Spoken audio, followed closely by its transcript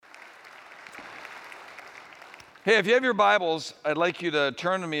Hey, if you have your Bibles, I'd like you to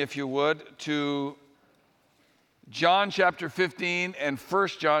turn to me, if you would, to John chapter 15 and 1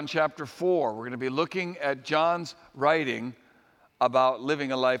 John chapter 4. We're going to be looking at John's writing about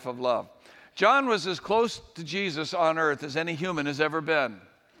living a life of love. John was as close to Jesus on earth as any human has ever been.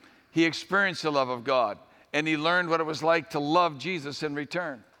 He experienced the love of God, and he learned what it was like to love Jesus in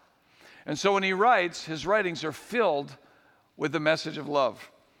return. And so when he writes, his writings are filled with the message of love.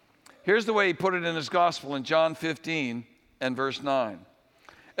 Here's the way he put it in his gospel in John 15 and verse 9.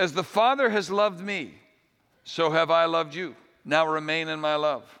 As the Father has loved me, so have I loved you. Now remain in my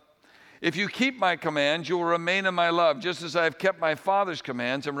love. If you keep my commands, you will remain in my love, just as I have kept my Father's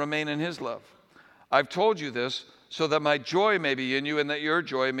commands and remain in his love. I've told you this so that my joy may be in you and that your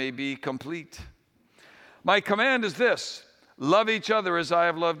joy may be complete. My command is this: love each other as I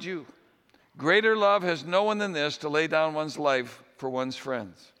have loved you. Greater love has no one than this, to lay down one's life for one's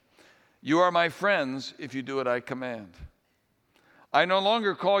friends. You are my friends if you do what I command. I no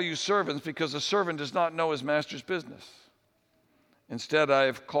longer call you servants, because a servant does not know his master's business. Instead, I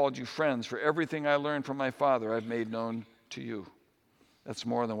have called you friends, for everything I learned from my Father I've made known to you. That's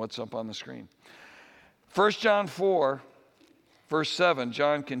more than what's up on the screen. 1 John 4, verse 7,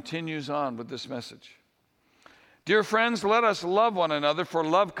 John continues on with this message. Dear friends, let us love one another, for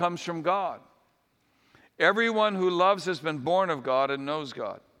love comes from God. Everyone who loves has been born of God and knows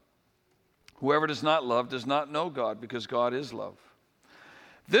God. Whoever does not love does not know God, because God is love.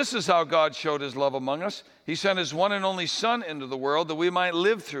 This is how God showed his love among us. He sent his one and only Son into the world that we might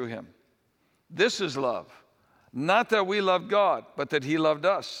live through him. This is love. Not that we loved God, but that he loved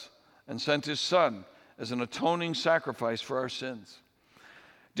us and sent his Son as an atoning sacrifice for our sins.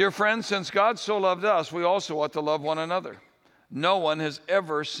 Dear friends, since God so loved us, we also ought to love one another. No one has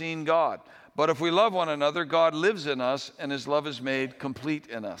ever seen God. But if we love one another, God lives in us, and his love is made complete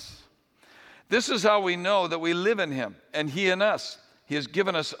in us. This is how we know that we live in him, and he in us. He has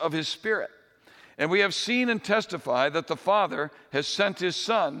given us of his Spirit. And we have seen and testified that the Father has sent his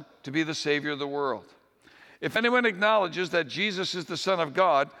Son to be the Savior of the world. If anyone acknowledges that Jesus is the Son of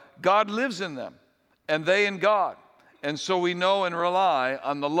God, God lives in them, and they in God. And so we know and rely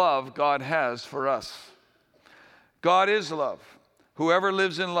on the love God has for us. God is love. Whoever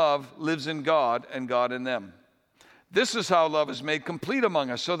lives in love lives in God, and God in them. This is how love is made complete among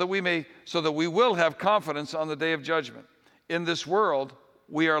us, so that we will have confidence on the day of judgment. In this world,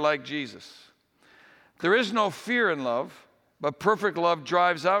 we are like Jesus. There is no fear in love, but perfect love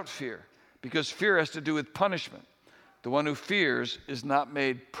drives out fear, because fear has to do with punishment. The one who fears is not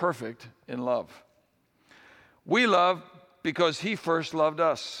made perfect in love. We love because he first loved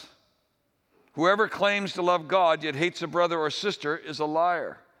us. Whoever claims to love God yet hates a brother or sister is a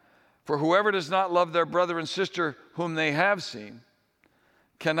liar. For whoever does not love their brother and sister whom they have seen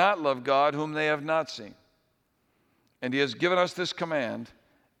cannot love God whom they have not seen. And he has given us this command: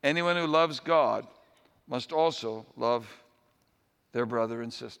 anyone who loves God must also love their brother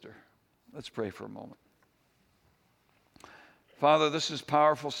and sister. Let's pray for a moment. Father, this is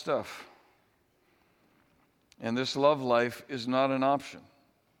powerful stuff. And this love life is not an option.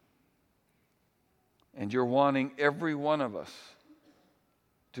 And you're wanting every one of us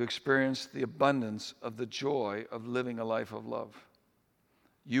to experience the abundance of the joy of living a life of love.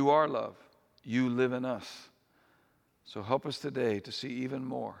 You are love. You live in us. So help us today to see even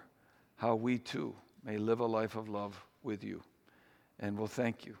more how we too may live a life of love with you. And we'll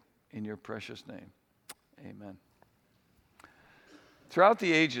thank you in your precious name. Amen. Throughout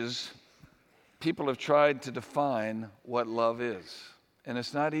the ages, people have tried to define what love is, and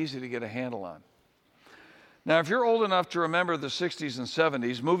it's not easy to get a handle on. Now, if you're old enough to remember the 60s and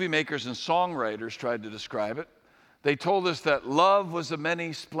 70s, movie makers and songwriters tried to describe it. They told us that love was a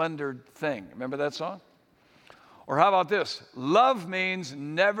many-splendored thing. Remember that song? Or how about this? Love means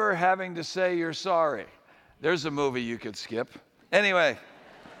never having to say you're sorry. There's a movie you could skip. Anyway,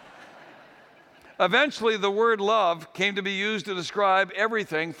 eventually the word love came to be used to describe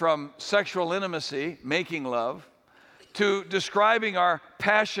everything from sexual intimacy, making love, to describing our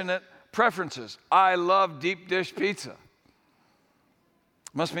passionate preferences. I love deep dish pizza.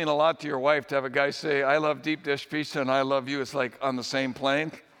 Must mean a lot to your wife to have a guy say, I love deep dish pizza and I love you. It's like on the same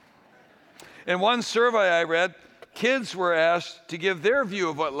plane. In one survey I read, kids were asked to give their view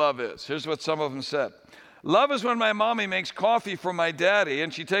of what love is. Here's what some of them said. Love is when my mommy makes coffee for my daddy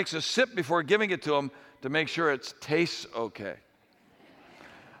and she takes a sip before giving it to him to make sure it tastes okay.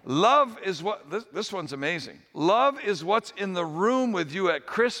 Love is what, this one's amazing. Love is what's in the room with you at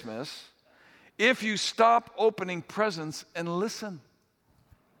Christmas if you stop opening presents and listen.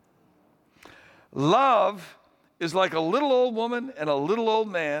 Love is like a little old woman and a little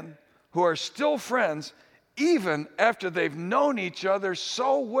old man who are still friends even after they've known each other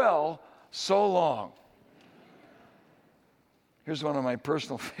so well, so long. Here's one of my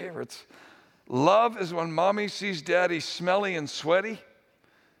personal favorites. Love is when mommy sees daddy smelly and sweaty,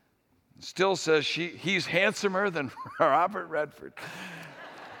 still says he's handsomer than Robert Redford.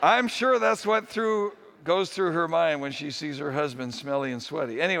 I'm sure that's what goes through her mind when she sees her husband smelly and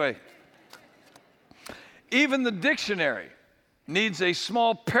sweaty. Anyway, even the dictionary needs a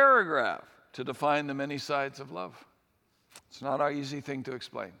small paragraph to define the many sides of love. It's not an easy thing to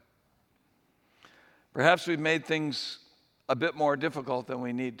explain. Perhaps we've made things a bit more difficult than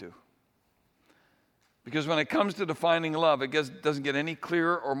we need to. Because when it comes to defining love, it doesn't get any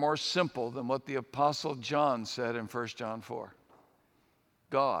clearer or more simple than what the Apostle John said in 1 John 4.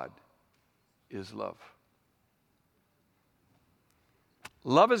 God is love.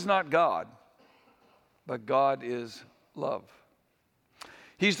 Love is not God, but God is love.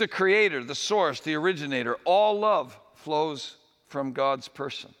 He's the creator, the source, the originator. All love flows from God's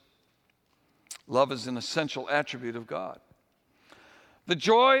person. Love is an essential attribute of God. The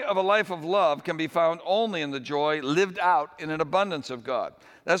joy of a life of love can be found only in the joy lived out in an abundance of God.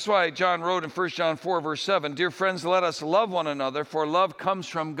 That's why John wrote in 1 John 4, verse 7, "Dear friends, let us love one another, for love comes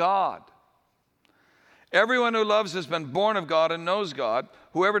from God. Everyone who loves has been born of God and knows God.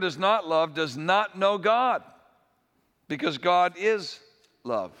 Whoever does not love does not know God, because God is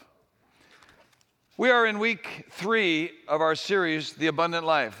love." We are in week 3 of our series, The Abundant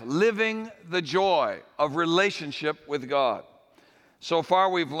Life, living the joy of relationship with God. So far,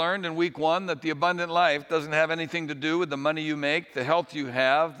 we've learned in week 1 that the abundant life doesn't have anything to do with the money you make, the health you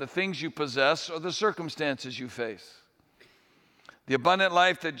have, the things you possess, or the circumstances you face. The abundant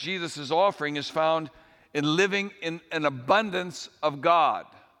life that Jesus is offering is found in living in an abundance of God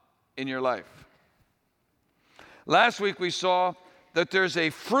in your life. Last week, we saw that there's a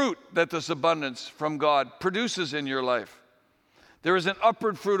fruit that this abundance from God produces in your life. There is an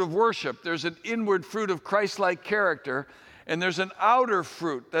upward fruit of worship. There's an inward fruit of Christ-like character. And there's an outer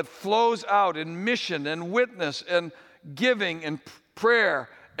fruit that flows out in mission and witness and giving and prayer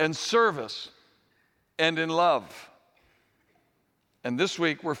and service and in love. And this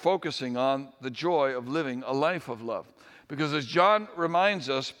week we're focusing on the joy of living a life of love. Because as John reminds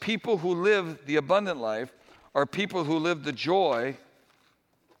us, people who live the abundant life are people who live the joy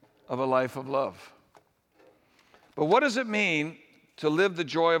of a life of love. But what does it mean to live the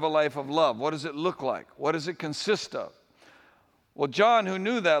joy of a life of love? What does it look like? What does it consist of? Well, John, who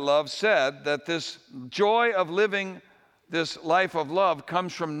knew that love, said that this joy of living this life of love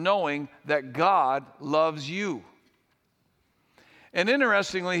comes from knowing that God loves you. And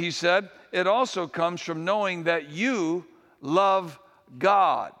interestingly, he said, it also comes from knowing that you love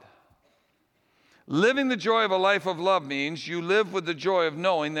God. Living the joy of a life of love means you live with the joy of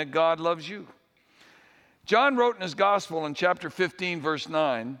knowing that God loves you. John wrote in his gospel in chapter 15, verse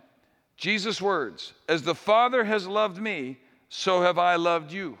 9, Jesus' words, "As the Father has loved me, so have I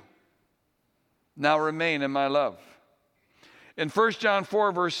loved you. Now remain in my love." In 1 John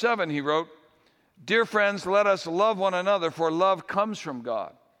 4, verse 7, he wrote, "Dear friends, let us love one another, for love comes from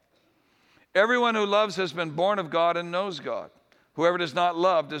God. Everyone who loves has been born of God and knows God. Whoever does not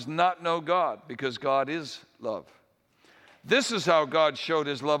love does not know God, because God is love. This is how God showed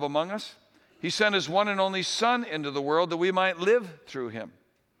his love among us. He sent his one and only Son into the world that we might live through him.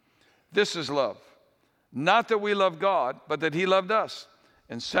 This is love. Not that we love God, but that he loved us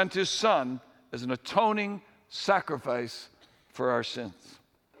and sent his Son as an atoning sacrifice for our sins."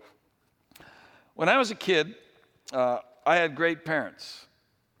 When I was a kid, I had great parents,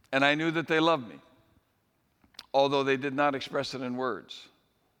 and I knew that they loved me, although they did not express it in words.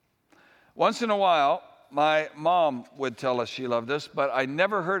 Once in a while, my mom would tell us she loved us, but I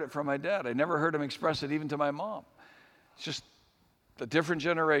never heard it from my dad. I never heard him express it even to my mom. It's just a different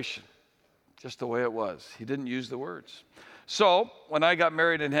generation. Just the way it was. He didn't use the words. So when I got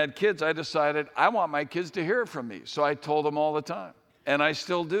married and had kids, I decided I want my kids to hear it from me. So I told them all the time, and I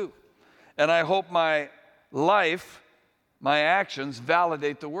still do. And I hope my life, my actions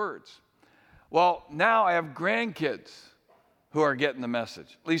validate the words. Well, now I have grandkids who are getting the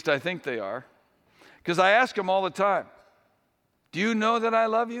message. At least I think they are. Because I ask them all the time, "Do you know that I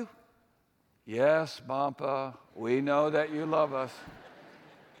love you?" "Yes, Bampa, we know that you love us."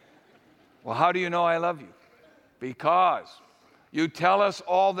 "Well, how do you know I love you?" "Because you tell us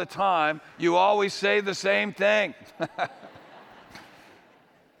all the time. You always say the same thing."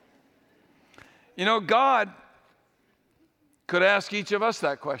 You know, God could ask each of us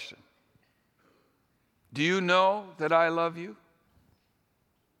that question. Do you know that I love you?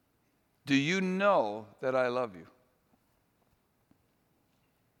 Do you know that I love you?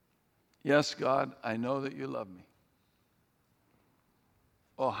 Yes, God, I know that you love me.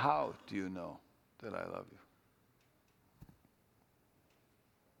 Oh, how do you know that I love you?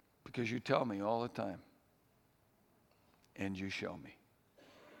 Because you tell me all the time, and you show me.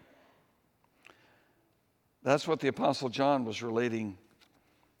 That's what the Apostle John was relating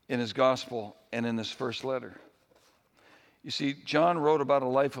in his gospel and in this first letter. You see, John wrote about a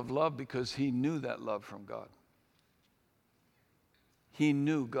life of love because he knew that love from God. He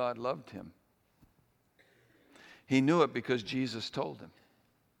knew God loved him. He knew it because Jesus told him.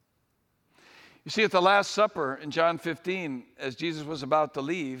 You see, at the Last Supper in John 15, as Jesus was about to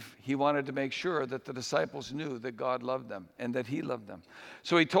leave, he wanted to make sure that the disciples knew that God loved them and that he loved them.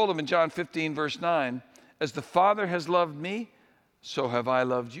 So he told them in John 15, verse 9, as the Father has loved me, so have I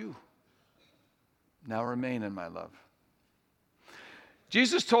loved you. Now remain in my love.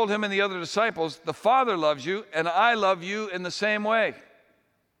 Jesus told him and the other disciples, the Father loves you, and I love you in the same way.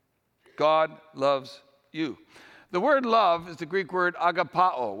 God loves you. The word love is the Greek word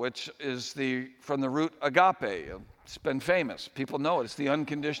agapao, which is from the root agape. It's been famous. People know it. It's the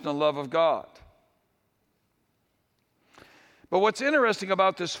unconditional love of God. But what's interesting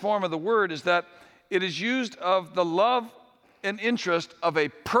about this form of the word is that it is used of the love and interest of a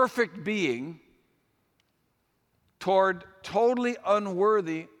perfect being toward totally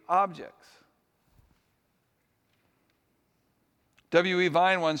unworthy objects. W.E.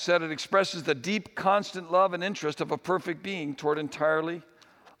 Vine once said it expresses the deep, constant love and interest of a perfect being toward entirely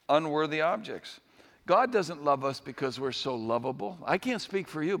unworthy objects. God doesn't love us because we're so lovable. I can't speak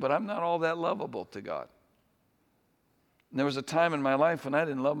for you, but I'm not all that lovable to God. And there was a time in my life when I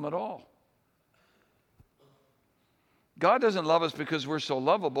didn't love him at all. God doesn't love us because we're so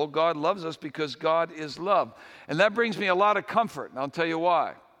lovable. God loves us because God is love. And that brings me a lot of comfort, and I'll tell you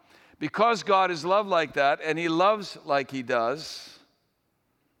why. Because God is love like that, and he loves like he does,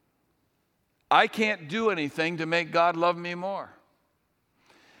 I can't do anything to make God love me more.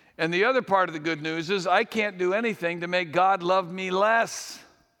 And the other part of the good news is I can't do anything to make God love me less.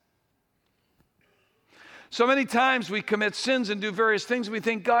 So many times we commit sins and do various things, and we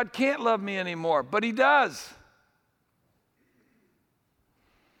think God can't love me anymore, but he does.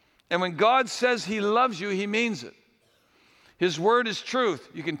 And when God says he loves you, he means it. His word is truth.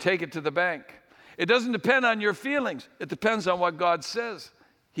 You can take it to the bank. It doesn't depend on your feelings. It depends on what God says.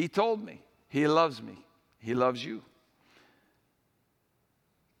 He told me. He loves me. He loves you.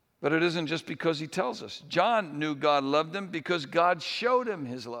 But it isn't just because he tells us. John knew God loved him because God showed him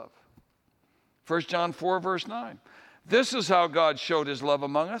his love. 1 John 4, verse 9. This is how God showed his love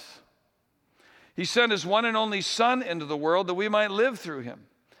among us. He sent his one and only Son into the world that we might live through him.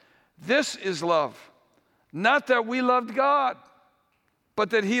 This is love. Not that we loved God,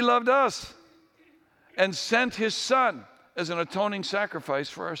 but that he loved us and sent his Son as an atoning sacrifice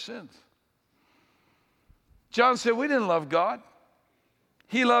for our sins. John said, we didn't love God.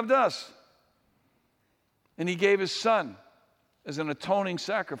 He loved us. And he gave his Son as an atoning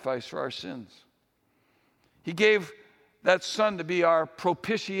sacrifice for our sins. He gave that Son to be our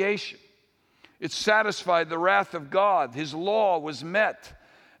propitiation. It satisfied the wrath of God. His law was met.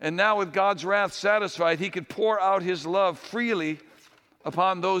 And now with God's wrath satisfied, he could pour out his love freely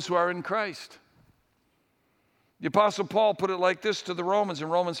upon those who are in Christ. The Apostle Paul put it like this to the Romans in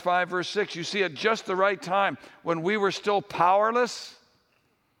Romans 5, verse 6. You see, at just the right time, when we were still powerless,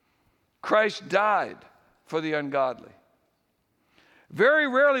 Christ died for the ungodly. Very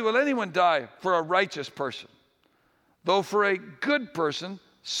rarely will anyone die for a righteous person, though for a good person,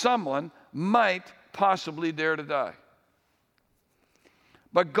 someone might possibly dare to die.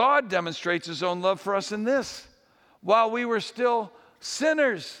 But God demonstrates his own love for us in this. While we were still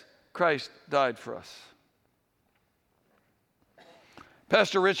sinners, Christ died for us.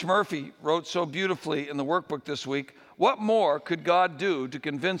 Pastor Rich Murphy wrote so beautifully in the workbook this week, what more could God do to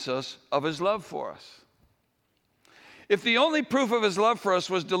convince us of his love for us? If the only proof of his love for us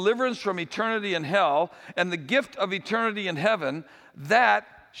was deliverance from eternity in hell and the gift of eternity in heaven, that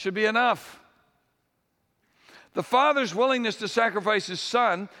should be enough. The Father's willingness to sacrifice his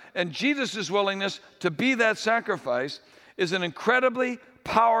Son and Jesus' willingness to be that sacrifice is an incredibly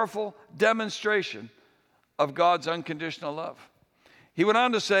powerful demonstration of God's unconditional love. He went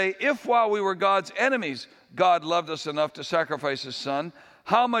on to say, if while we were God's enemies, God loved us enough to sacrifice his Son,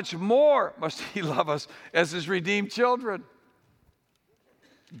 how much more must he love us as his redeemed children?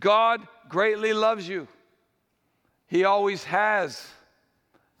 God greatly loves you. He always has.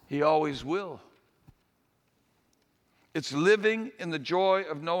 He always will. It's living in the joy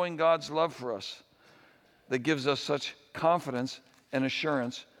of knowing God's love for us that gives us such confidence and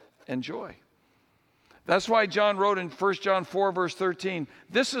assurance and joy. That's why John wrote in 1 John 4, verse 13,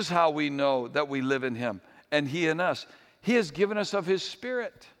 this is how we know that we live in him and he in us. He has given us of his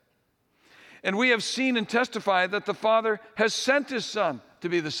Spirit. And we have seen and testified that the Father has sent his Son to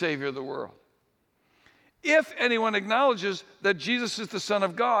be the Savior of the world. If anyone acknowledges that Jesus is the Son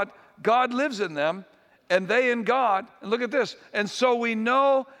of God, God lives in them, and they in God. And look at this. And so we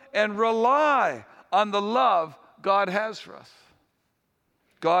know and rely on the love God has for us.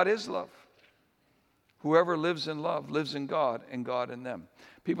 God is love. Whoever lives in love lives in God and God in them.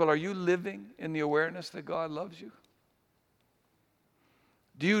 People, are you living in the awareness that God loves you?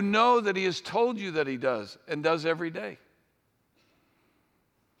 Do you know that he has told you that he does and does every day?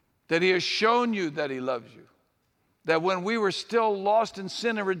 That he has shown you that he loves you. That when we were still lost in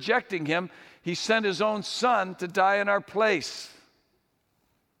sin and rejecting him, he sent his own Son to die in our place.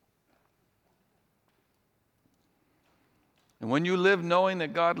 And when you live knowing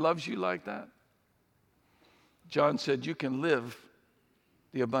that God loves you like that, John said you can live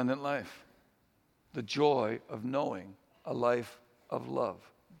the abundant life, the joy of knowing a life of love.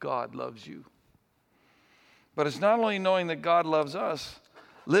 God loves you. But it's not only knowing that God loves us.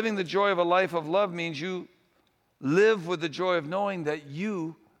 Living the joy of a life of love means you live with the joy of knowing that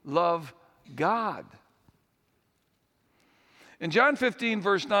you love God. In John 15,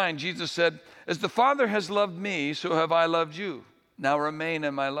 verse 9, Jesus said, as the Father has loved me, so have I loved you. Now remain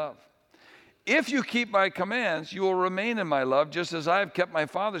in my love. If you keep my commands, you will remain in my love, just as I have kept my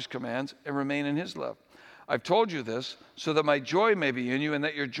Father's commands and remain in his love. I've told you this so that my joy may be in you and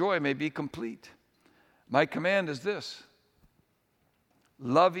that your joy may be complete. My command is this: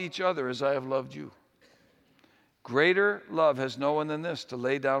 love each other as I have loved you. Greater love has no one than this, to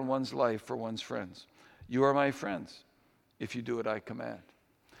lay down one's life for one's friends. You are my friends if you do what I command.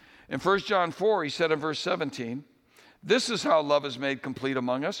 In 1 John 4, he said in verse 17, this is how love is made complete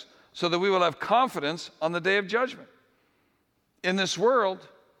among us, so that we will have confidence on the day of judgment. In this world,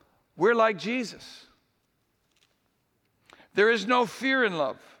 we're like Jesus. There is no fear in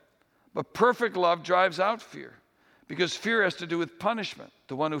love, but perfect love drives out fear, because fear has to do with punishment.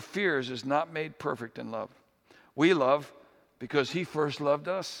 The one who fears is not made perfect in love. We love because he first loved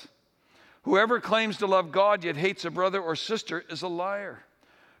us. Whoever claims to love God yet hates a brother or sister is a liar.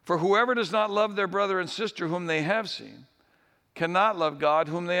 For whoever does not love their brother and sister whom they have seen cannot love God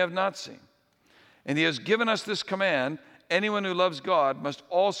whom they have not seen. And he has given us this command: anyone who loves God must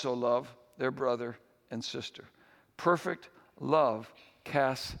also love their brother and sister. Perfect love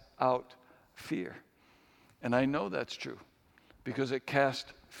casts out fear. And I know that's true because it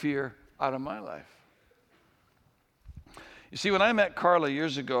cast fear out of my life. You see, when I met Carla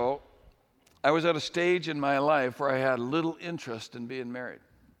years ago, I was at a stage in my life where I had little interest in being married.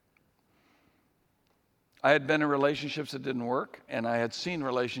 I had been in relationships that didn't work, and I had seen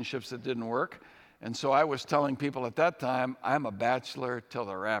relationships that didn't work. And so I was telling people at that time, I'm a bachelor till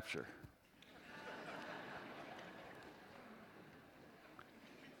the rapture.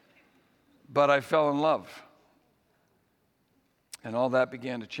 But I fell in love. And all that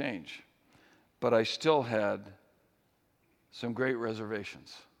began to change. But I still had some great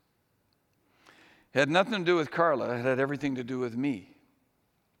reservations. It had nothing to do with Carla. It had everything to do with me.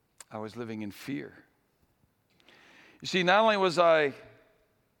 I was living in fear. You see, not only was I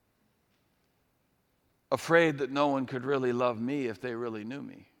afraid that no one could really love me if they really knew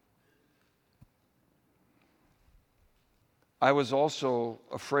me, I was also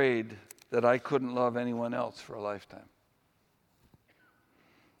afraid that I couldn't love anyone else for a lifetime.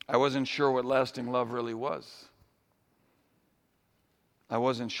 I wasn't sure what lasting love really was. I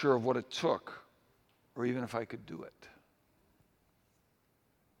wasn't sure of what it took, or even if I could do it.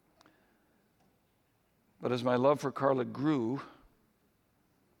 But as my love for Carla grew,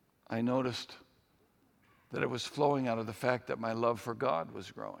 I noticed that it was flowing out of the fact that my love for God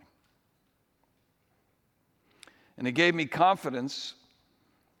was growing. And it gave me confidence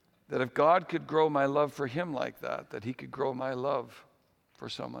that if God could grow my love for him like that, that he could grow my love for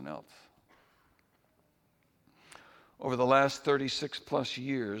someone else. Over the last 36 plus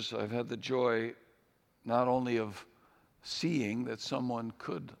years, I've had the joy not only of seeing that someone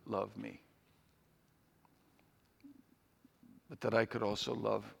could love me, but that I could also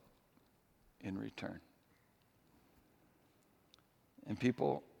love in return. And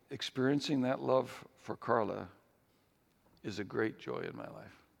people, experiencing that love for Carla is a great joy in my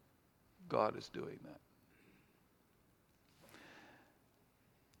life. God is doing that.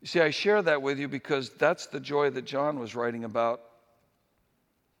 You see, I share that with you because that's the joy that John was writing about,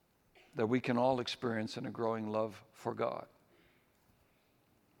 that we can all experience in a growing love for God.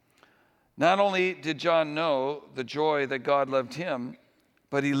 Not only did John know the joy that God loved him,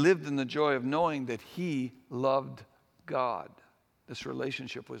 but he lived in the joy of knowing that he loved God. This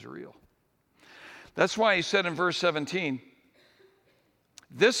relationship was real. That's why he said in verse 17,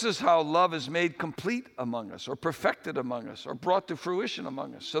 this is how love is made complete among us, or perfected among us, or brought to fruition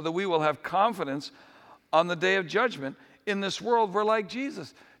among us, so that we will have confidence on the day of judgment. In this world, we're like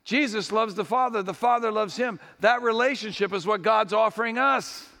Jesus. Jesus loves the Father loves him. That relationship is what God's offering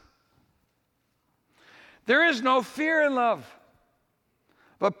us. There is no fear in love.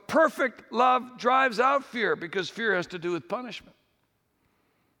 But perfect love drives out fear, because fear has to do with punishment.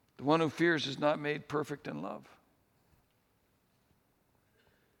 The one who fears is not made perfect in love.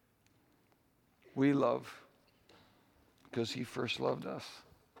 We love because he first loved us.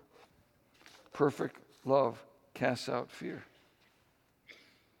 Perfect love casts out fear.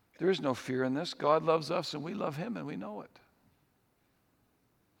 There is no fear in this. God loves us and we love him, and we know it.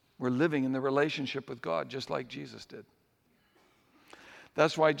 We're living in the relationship with God just like Jesus did.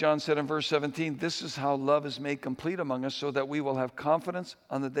 That's why John said in verse 17, this is how love is made complete among us, so that we will have confidence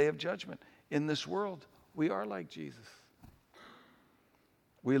on the day of judgment. In this world, we are like Jesus.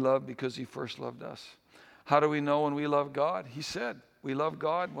 We love because he first loved us. How do we know when we love God? He said, we love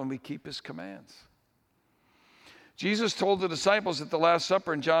God when we keep his commands. Jesus told the disciples at the Last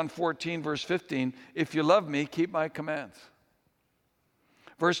Supper in John 14, verse 15, if you love me, keep my commands.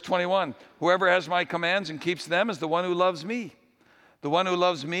 Verse 21, whoever has my commands and keeps them is the one who loves me. The one who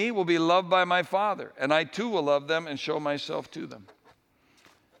loves me will be loved by my Father, and I too will love them and show myself to them.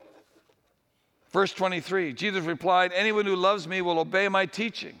 Verse 23, Jesus replied, anyone who loves me will obey my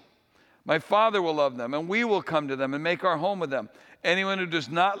teaching. My Father will love them, and we will come to them and make our home with them. Anyone who does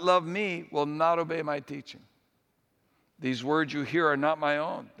not love me will not obey my teaching. These words you hear are not my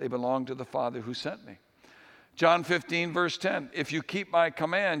own. They belong to the Father who sent me. John 15, verse 10, if you keep my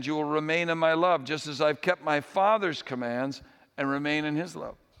commands, you will remain in my love, just as I've kept my Father's commands and remain in his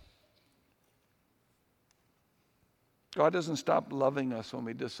love. God doesn't stop loving us when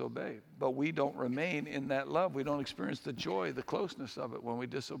we disobey, but we don't remain in that love. We don't experience the joy, the closeness of it when we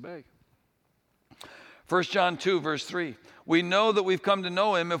disobey. 1 John 2, verse 3, we know that we've come to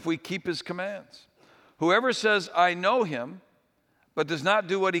know him if we keep his commands. Whoever says, I know him, but does not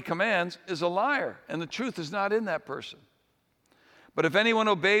do what he commands is a liar, and the truth is not in that person. But if anyone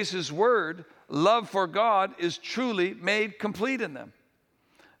obeys his word, love for God is truly made complete in them.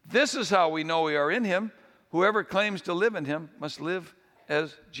 This is how we know we are in him. Whoever claims to live in him must live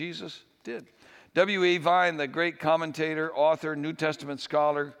as Jesus did. W.E. Vine, the great commentator, author, New Testament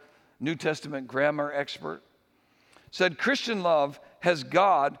scholar, New Testament grammar expert, said Christian love has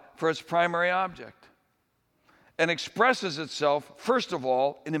God for its primary object and expresses itself, first of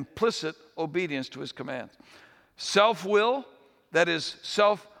all, in implicit obedience to his commands. Self-will, that is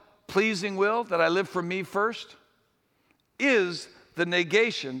self-pleasing will, that I live for me first, is the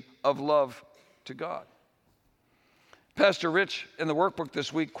negation of love to God. Pastor Rich, in the workbook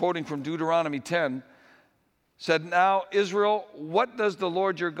this week, quoting from Deuteronomy 10, said, now, Israel, what does the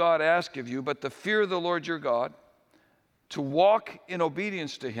Lord your God ask of you but to fear the Lord your God, to walk in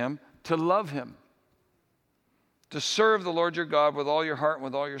obedience to him, to love him, to serve the Lord your God with all your heart and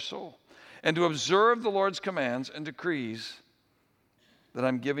with all your soul, and to observe the Lord's commands and decrees that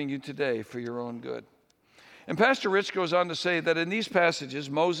I'm giving you today for your own good. And Pastor Rich goes on to say that in these passages,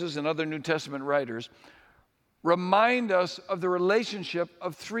 Moses and other New Testament writers remind us of the relationship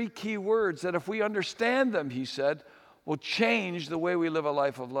of three key words that if we understand them, he said, will change the way we live a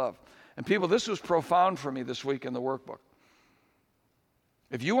life of love. And people, this was profound for me this week in the workbook.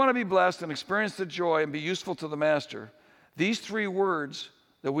 If you want to be blessed and experience the joy and be useful to the Master, these three words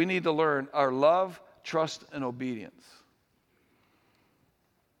that we need to learn are love, trust, and obedience.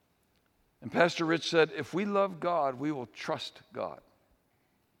 And Pastor Rich said, if we love God, we will trust God.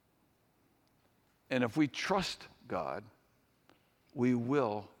 And if we trust God, we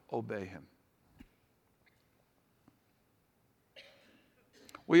will obey him.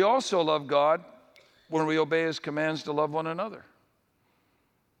 We also love God when we obey his commands to love one another.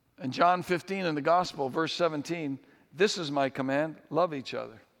 In John 15 in the Gospel, verse 17, this is my command, love each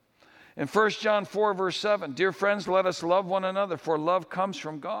other. In 1 John 4, verse 7, dear friends, let us love one another, for love comes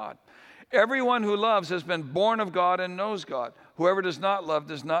from God. Everyone who loves has been born of God and knows God. Whoever does not love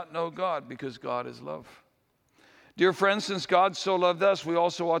does not know God, because God is love. Dear friends, since God so loved us, we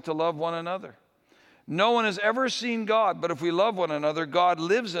also ought to love one another. No one has ever seen God, but if we love one another, God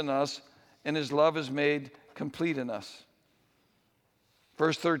lives in us, and his love is made complete in us.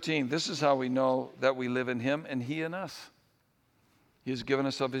 Verse 13, this is how we know that we live in him and he in us. He has given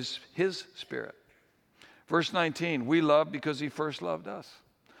us of his Spirit. Verse 19, we love because he first loved us.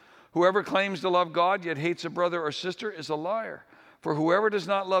 Whoever claims to love God yet hates a brother or sister is a liar. For whoever does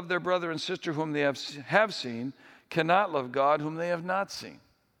not love their brother and sister whom they have seen cannot love God whom they have not seen.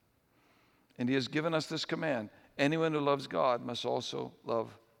 And he has given us this command: anyone who loves God must also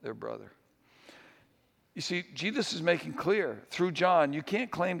love their brother. You see, Jesus is making clear through John, you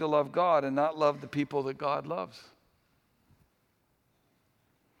can't claim to love God and not love the people that God loves.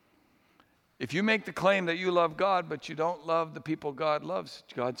 If you make the claim that you love God, but you don't love the people God loves,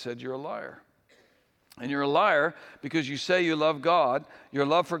 God said you're a liar. And you're a liar because you say you love God. Your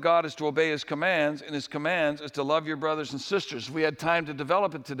love for God is to obey his commands, and his commands is to love your brothers and sisters. If we had time to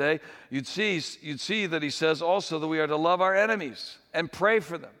develop it today, you'd see that he says also that we are to love our enemies and pray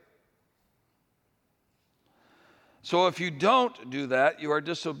for them. So if you don't do that, you are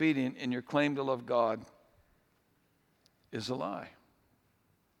disobedient, and your claim to love God is a lie.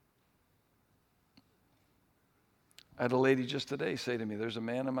 I had a lady just today say to me, there's a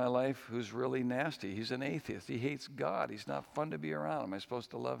man in my life who's really nasty. He's an atheist. He hates God. He's not fun to be around. Am I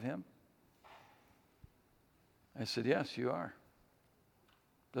supposed to love him? I said, yes, you are.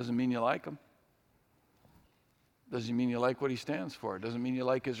 Doesn't mean you like him. Doesn't mean you like what he stands for. Doesn't mean you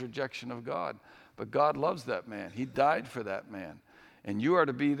like his rejection of God. But God loves that man. He died for that man. And you are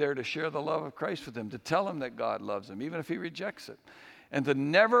to be there to share the love of Christ with him, to tell him that God loves him, even if he rejects it. And to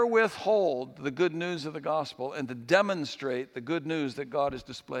never withhold the good news of the gospel, and to demonstrate the good news that God is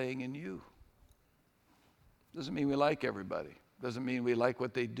displaying in you. Doesn't mean we like everybody. Doesn't mean we like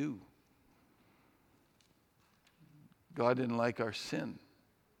what they do. God didn't like our sin.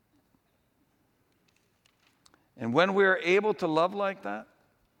 And when we're able to love like that,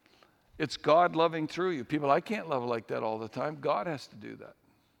 it's God loving through you. People, I can't love like that all the time. God has to do that.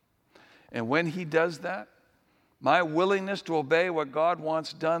 And when he does that, my willingness to obey what God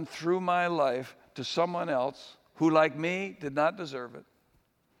wants done through my life to someone else who, like me, did not deserve it,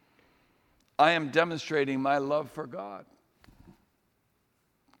 I am demonstrating my love for God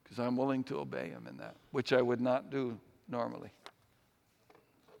because I'm willing to obey him in that, which I would not do normally.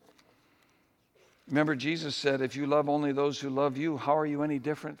 Remember, Jesus said, if you love only those who love you, how are you any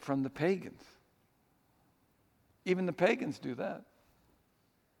different from the pagans? Even the pagans do that.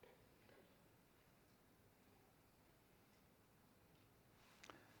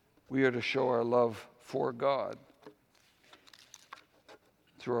 We are to show our love for God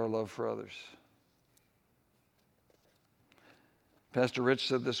through our love for others. Pastor Rich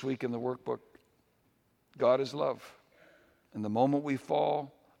said this week in the workbook, God is love. And the moment we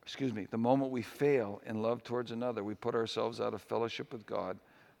fail in love towards another, we put ourselves out of fellowship with God,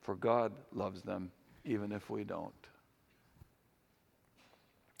 for God loves them even if we don't.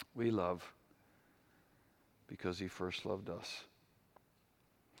 We love because he first loved us.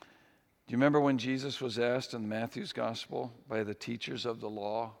 Do you remember when Jesus was asked in Matthew's gospel by the teachers of the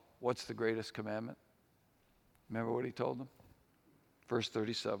law, what's the greatest commandment? Remember what he told them? Verse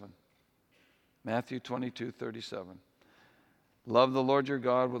 37. Matthew 22:37. Love the Lord your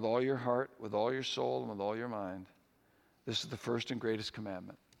God with all your heart, with all your soul, and with all your mind. This is the first and greatest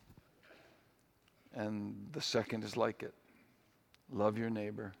commandment. And the second is like it. Love your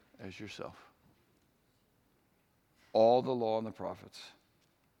neighbor as yourself. All the law and the prophets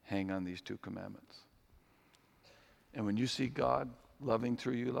hang on these two commandments. And when you see God loving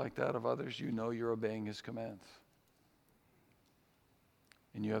through you like that of others, you know you're obeying his commands.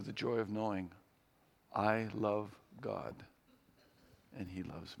 And you have the joy of knowing, I love God and he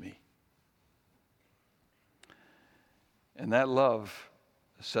loves me. And that love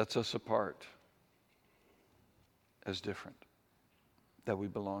sets us apart as different, that we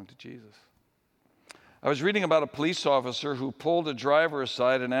belong to Jesus. I was reading about a police officer who pulled a driver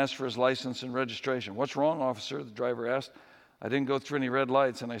aside and asked for his license and registration. What's wrong, officer? The driver asked. I didn't go through any red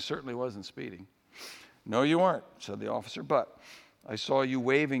lights, and I certainly wasn't speeding. No, you weren't, said the officer, but I saw you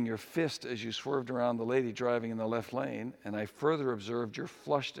waving your fist as you swerved around the lady driving in the left lane, and I further observed your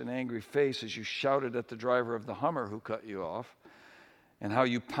flushed and angry face as you shouted at the driver of the Hummer who cut you off, and how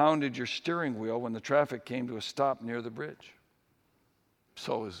you pounded your steering wheel when the traffic came to a stop near the bridge.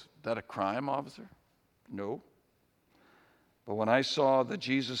 So is that a crime, officer? No. But when I saw the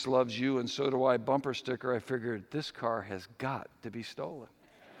Jesus loves you and so do I bumper sticker, I figured this car has got to be stolen.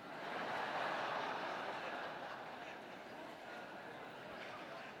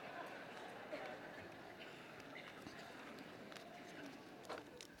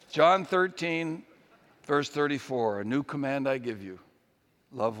 John 13, verse 34, a new command I give you,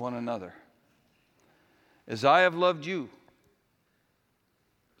 love one another. As I have loved you,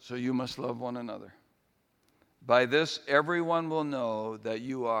 so you must love one another. By this, everyone will know that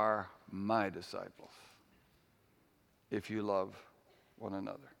you are my disciples, if you love one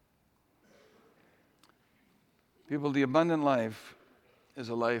another. People, the abundant life is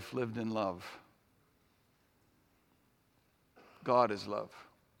a life lived in love. God is love.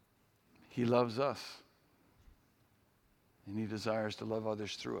 He loves us. And he desires to love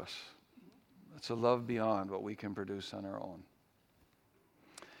others through us. It's a love beyond what we can produce on our own.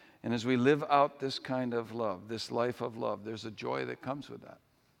 And as we live out this kind of love, this life of love, there's a joy that comes with that.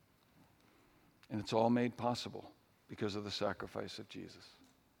 And it's all made possible because of the sacrifice of Jesus.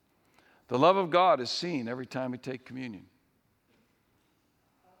 The love of God is seen every time we take communion.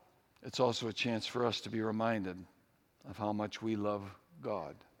 It's also a chance for us to be reminded of how much we love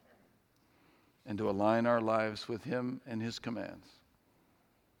God and to align our lives with him and his commands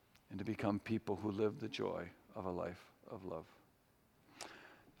and to become people who live the joy of a life of love.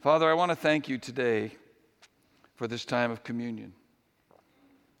 Father, I want to thank you today for this time of communion.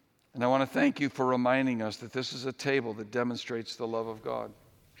 And I want to thank you for reminding us that this is a table that demonstrates the love of God.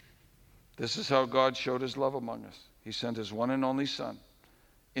 This is how God showed his love among us. He sent his one and only Son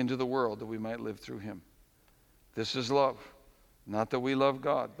into the world that we might live through him. This is love. Not that we love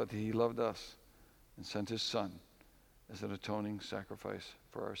God, but that he loved us and sent his Son as an atoning sacrifice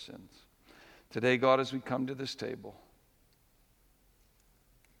for our sins. Today, God, as we come to this table,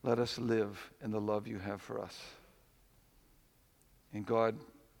 let us live in the love you have for us. And God,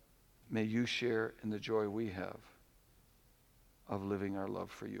 may you share in the joy we have of living our love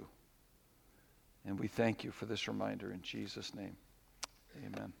for you. And we thank you for this reminder in Jesus' name.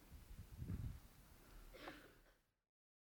 Amen.